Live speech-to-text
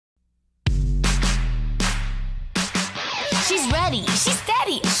She's ready, she's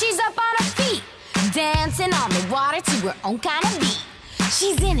steady, she's up on her feet, dancing on the water to her own kind of beat.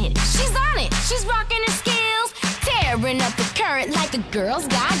 She's in it, she's on it, she's rocking her skills, tearing up the current like a girl's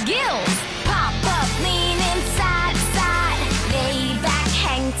got gills. Pop up, lean inside, side, lay back,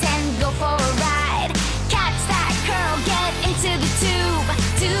 hang ten, go for a ride. Catch that curl, get into the tube,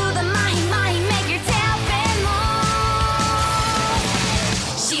 do the mahi-mahi, make your tail fin move.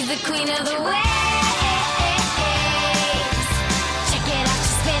 She's the queen of the waves. Check it out,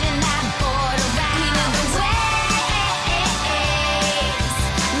 she's spinning that board around. Queen of the waves.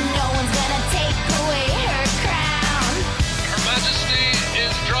 No one's gonna take away her crown. Her Majesty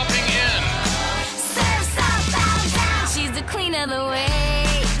is dropping in. Surf's up, bow down. She's the queen of the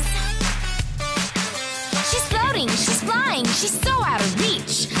waves. She's floating, she's flying, she's so out of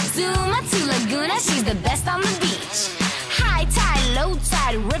reach. Zuma to Laguna, she's the best on the beach. High tide, low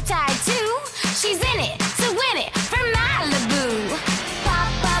tide, riptide,